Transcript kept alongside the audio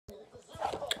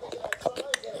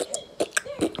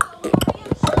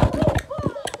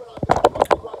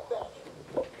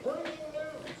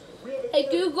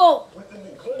Google,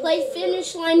 play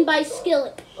Finish Line by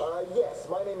Skillet. Yes,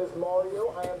 my name is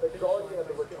Mario. I am the guardian of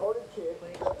the retarded kid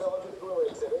that fell into the gorilla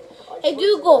exhibit. Hey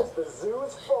Google,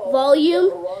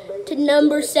 volume to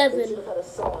number 7. They should have had a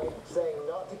sign saying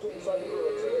not to get inside the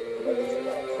gorilla exhibit. And they should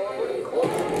have had a proper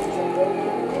enclosure.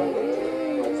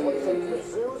 I just want to say it's the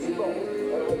zoo's fault.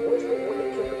 And I wish they wouldn't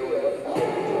have killed the gorilla.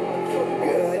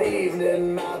 Good evening,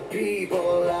 my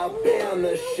people up in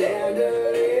the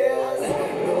chandeliers.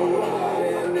 The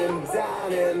wine and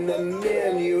dining, the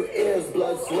menu is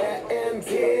blood, sweat, and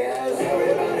tears.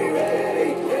 Everybody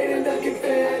ready, raining the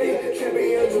confetti,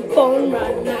 champions are Phone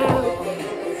right now.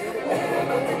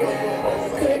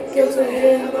 Quick as a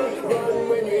hammer, run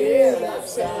when you hear that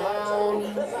sound.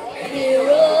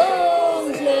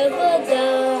 heroes never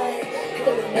die.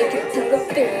 Gonna make it to the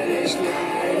finish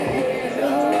line.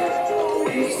 Oh,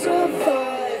 you survive.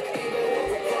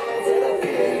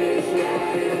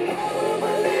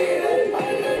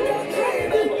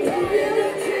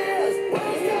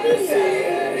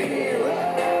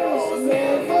 Heroes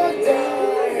never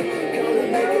die. Gonna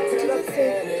make it to the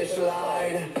finish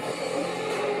line.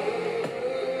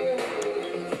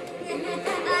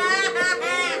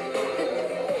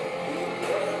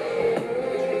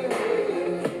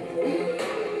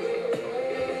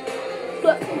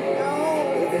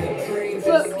 Their dreams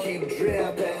just keep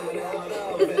dripping out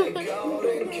of their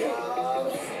golden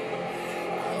cups.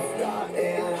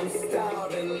 I'm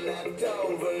starving,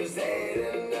 leftovers ain't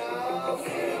enough.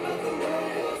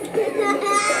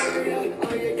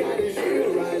 All you got is you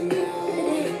right now.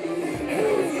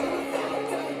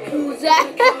 Who's that?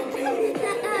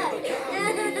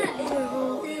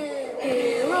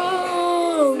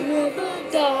 Heroes never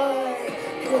die.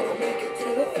 Gonna make it to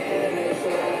the finish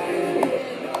line.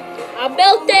 I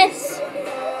built this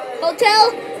hotel,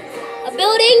 a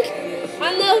building.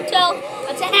 I'm the hotel.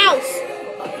 That's a house.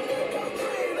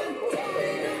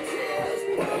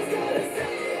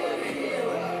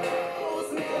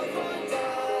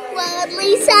 Well, at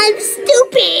least I'm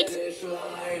stupid.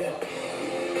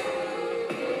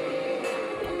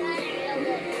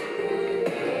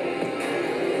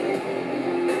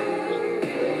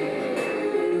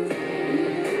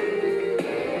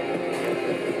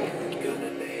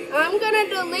 I'm gonna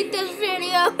delete this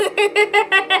video.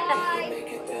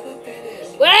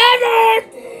 Whatever.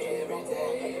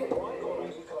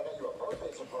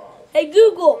 Hey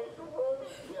Google,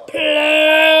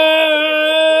 play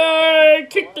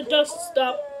Kick the Dust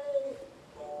Stop.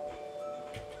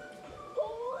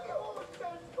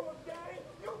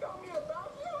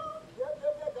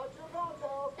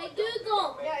 Hey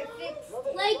Google,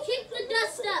 play Kick the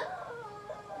Dust Up.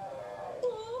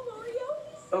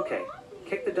 Okay,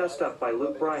 Kick the Dust Up by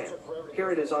Luke Bryan.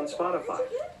 Here it is on Spotify.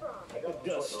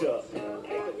 Dust up.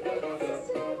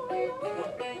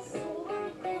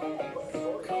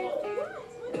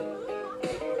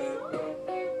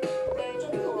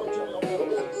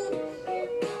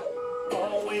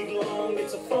 All week long,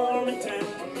 it's a farming town.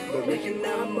 They're making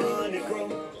our money grow.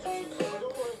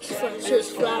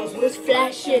 Freshest flowers with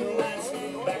flashing lights.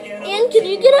 And can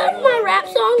you get out of my rap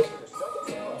song?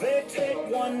 They take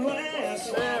one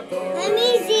last lap. Let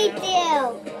me see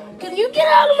you. Can you get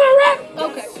out of my rap?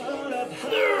 Okay.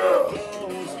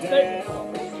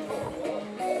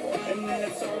 And then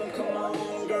it's on, come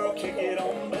on, girl, kick it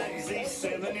on back.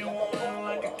 Z71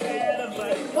 like a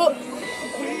Cadillac. Oh.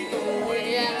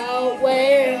 Way out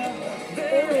where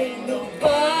there ain't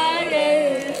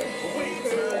nobody.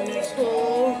 Turn this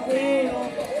whole thing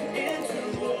Into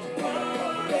a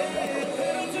party.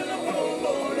 Pedal to the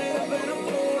floorboard and a better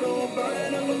photo.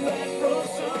 Burning up a back row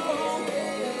song.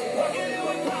 Walking in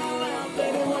with pile out,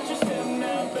 baby, watch your step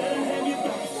now. Better have your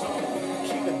boots on.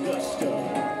 Keep the dust up.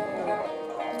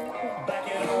 Back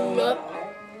it on up.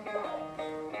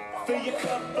 Fill your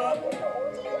cup up.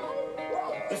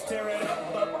 Let's tear it up.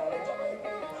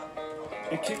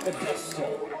 And kick the dust up.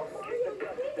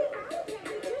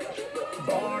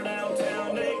 Bar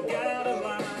downtown, they got a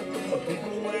line of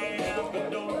people way out the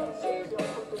door.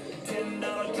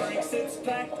 $10 drinks, it's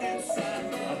packed inside.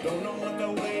 I don't know what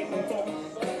they're waiting for.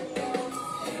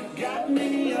 Got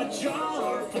me a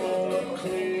jar full of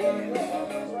clear,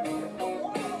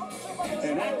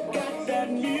 and I got that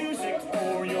music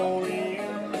for your ear.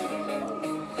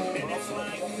 And it's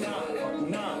like knock,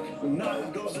 knock,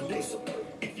 knock goes the diesel.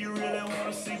 If you really want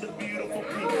to see the beautiful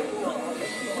people,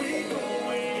 we go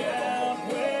way out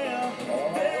where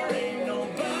there ain't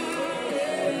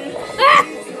nobody.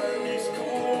 Turn this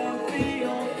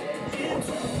cornfield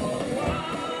into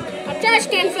a A trash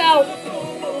can fell.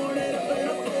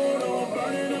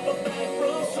 burning up a back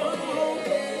row song.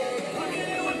 Walking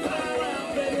in with pile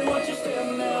out, baby, watch your step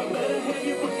now. Better have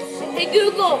your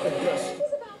Google.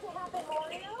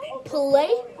 Play.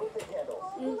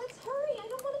 Let's hurry. I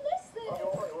don't want to miss this.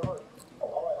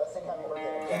 Alright, let's sing Happy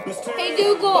Birthday. Let's turn Hey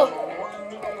Google.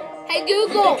 Hey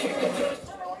Google.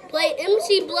 Play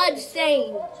MC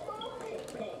Bloodstain.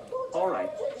 Alright,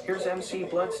 here's MC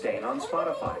Bloodstain on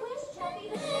Spotify.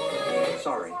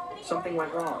 Sorry, something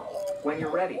went wrong. When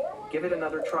you're ready, give it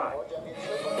another try.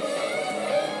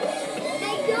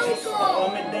 Hey Google. Slow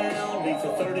me down, beat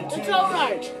for 32. It's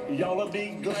alright. Y'all'll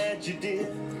be glad you did.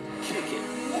 Kick it.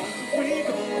 We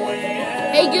go way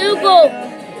out. Hey Google.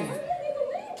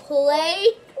 Play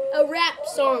a rap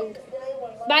song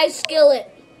by Skillet.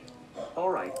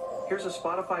 Alright, here's a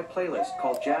Spotify playlist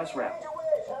called Jazz Rap.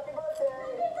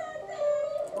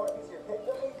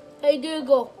 Hey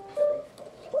Google.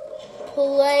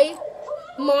 Play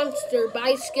Monster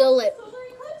by Skillet.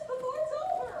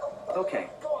 Okay,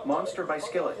 Monster by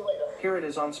Skillet. Here it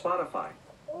is on Spotify.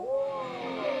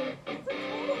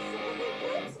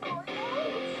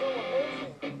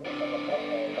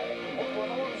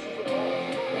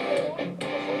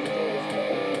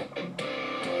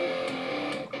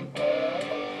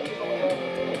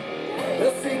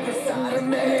 The secret side of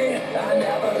me, I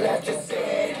never let you see.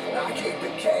 I keep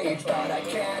it caged, but I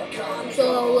can't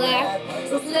control it.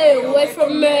 So stay away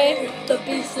from me. The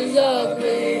beast is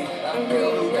ugly. I'm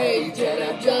real rage and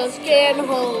I just can't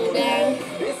hold it.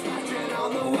 It's scratching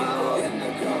on the wall, in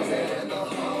the closet, in the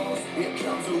halls. It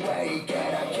comes awake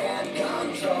and I can't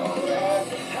control it.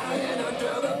 Hiding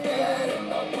under the bed, and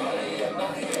my body in my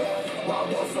head.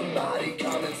 Why won't somebody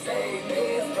come and save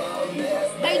me from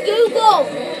this? Hey Google.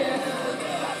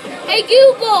 Hey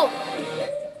Google.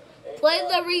 Play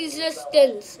The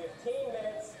Resistance.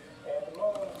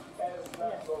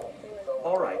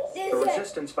 Alright, The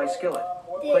Resistance by Skillet.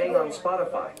 Playing on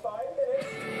Spotify.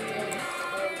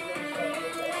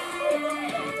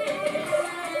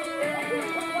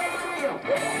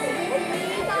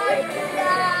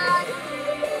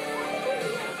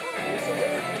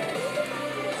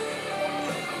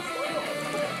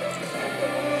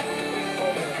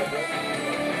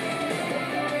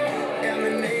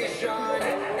 Emanation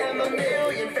and a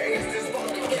million faces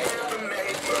walking together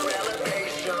made for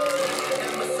elevation.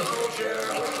 I'm a soldier,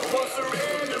 won't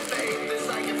surrender faith. It's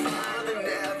like a fire that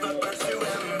never burns to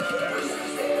embers.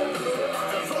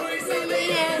 The voice of the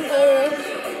Emperor.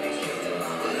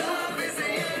 love is the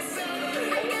answer.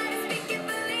 I gotta speak it,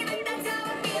 believe it, that's how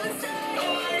I feel inside.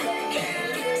 I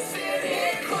can't sit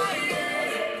here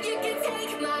quiet. You can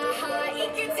take my heart, you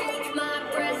can take my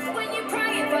breath when you're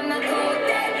crying from the cold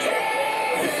dead chest.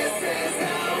 This is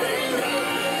how we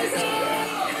rise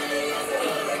up. Heavy as a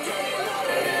hurricane,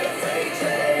 loaded in a freight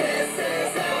train. This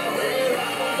is how we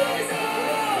rise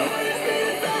up. Heart is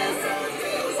beating fast, so it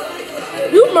feels like fire.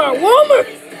 You my woman.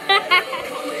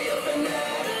 Call me a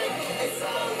fanatic, it's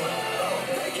our world.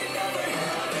 They can never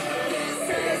have it. This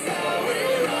is how we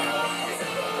rise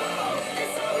up.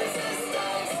 It's our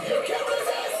resistance. You can't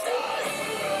resist us.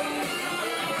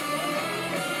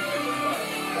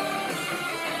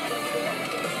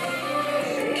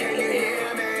 Can you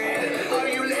hear me? Are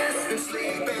you listening?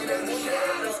 Sleeping in the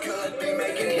shadows could be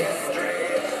making history.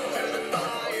 Through the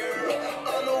fire,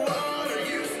 on the water,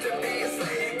 used to be a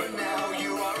slave, but now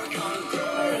you are a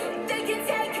conqueror. They can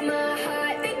take my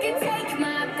heart, they can take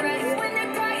my breath when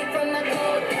they're crying from the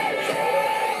cold dead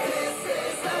chest.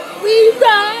 We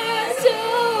rise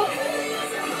up. Heavy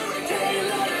as a hurricane,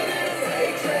 loaded in a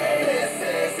freight train. This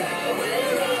is how we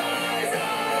rise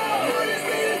up. Heart is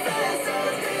beating fast, so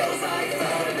it feels like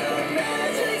thunder.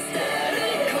 Magic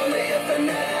static, call me a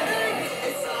fanatic.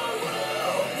 It's our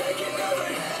world, they can never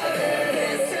have it.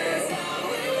 This is how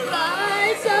we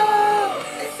Rise up.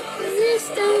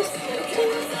 Resistance.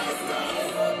 rise up.